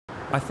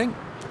I think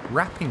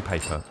wrapping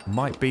paper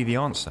might be the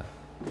answer.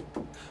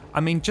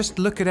 I mean, just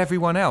look at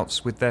everyone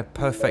else with their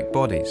perfect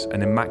bodies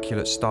and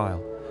immaculate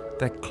style,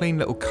 their clean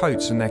little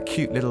coats and their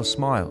cute little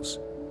smiles.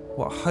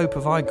 What hope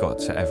have I got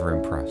to ever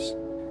impress?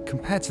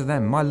 Compared to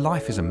them, my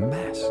life is a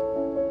mess.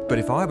 But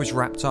if I was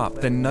wrapped up,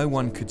 then no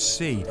one could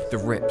see the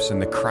rips and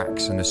the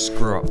cracks and the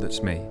screw-up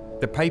that's me.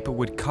 The paper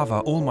would cover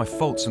all my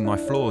faults and my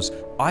flaws.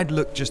 I'd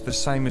look just the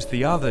same as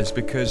the others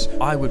because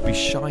I would be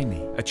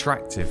shiny,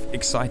 attractive,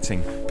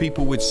 exciting.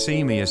 People would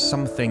see me as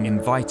something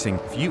inviting.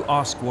 If you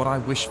ask what I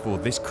wish for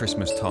this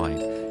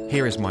Christmastide,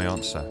 here is my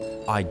answer.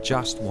 I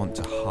just want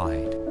to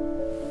hide.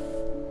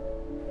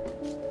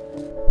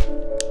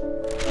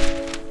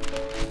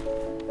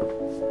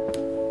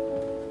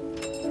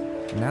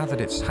 Now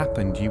that it's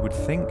happened, you would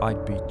think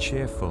I'd be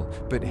cheerful,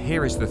 but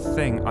here is the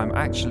thing, I'm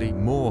actually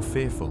more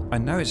fearful. I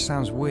know it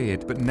sounds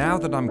weird, but now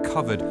that I'm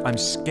covered, I'm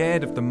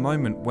scared of the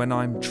moment when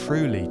I'm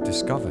truly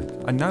discovered.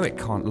 I know it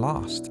can't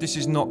last. This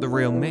is not the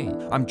real me.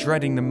 I'm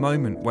dreading the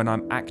moment when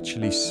I'm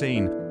actually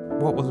seen.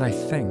 What will they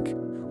think?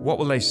 What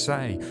will they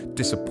say?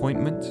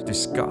 Disappointment?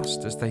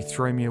 Disgust as they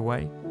throw me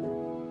away?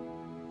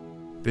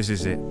 This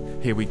is it.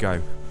 Here we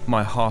go.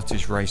 My heart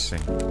is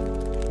racing.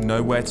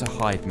 Nowhere to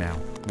hide now.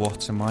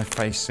 What am I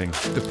facing?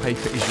 The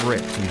paper is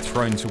ripped and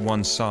thrown to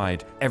one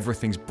side.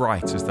 Everything's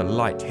bright as the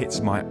light hits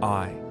my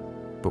eye.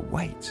 But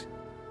wait,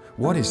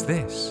 what is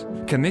this?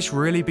 Can this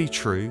really be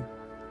true?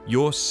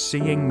 You're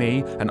seeing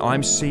me and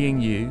I'm seeing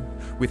you.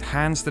 With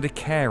hands that are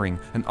caring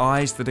and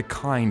eyes that are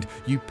kind,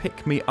 you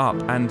pick me up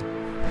and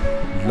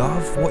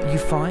love what you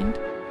find?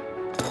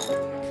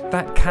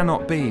 That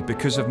cannot be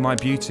because of my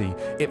beauty.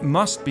 It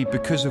must be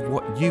because of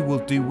what you will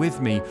do with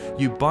me.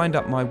 You bind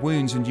up my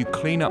wounds and you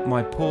clean up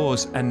my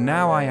pores, and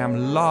now I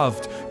am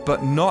loved,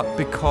 but not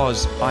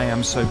because I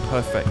am so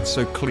perfect,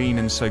 so clean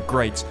and so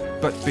great,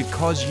 but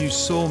because you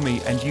saw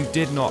me and you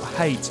did not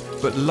hate,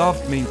 but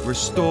loved me,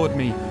 restored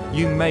me,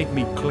 you made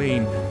me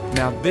clean.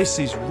 Now this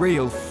is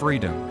real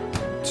freedom,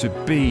 to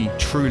be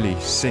truly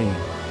seen.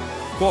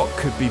 What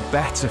could be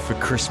better for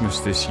Christmas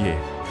this year?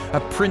 A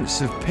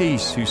Prince of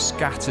Peace who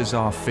scatters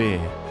our fear.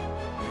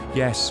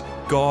 Yes,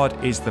 God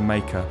is the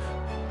maker,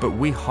 but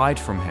we hide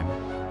from him.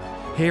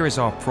 Here is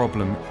our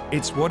problem.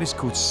 It's what is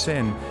called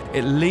sin.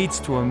 It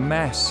leads to a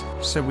mess,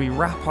 so we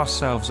wrap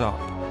ourselves up.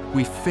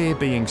 We fear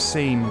being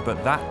seen,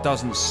 but that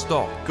doesn't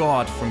stop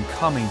God from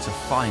coming to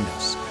find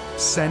us,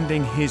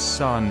 sending his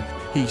Son.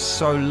 He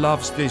so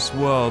loves this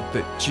world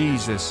that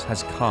Jesus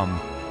has come.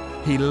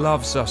 He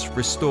loves us,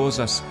 restores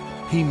us,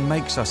 he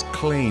makes us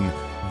clean.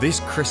 This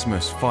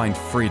Christmas, find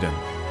freedom.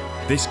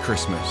 This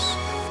Christmas,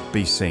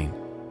 be seen.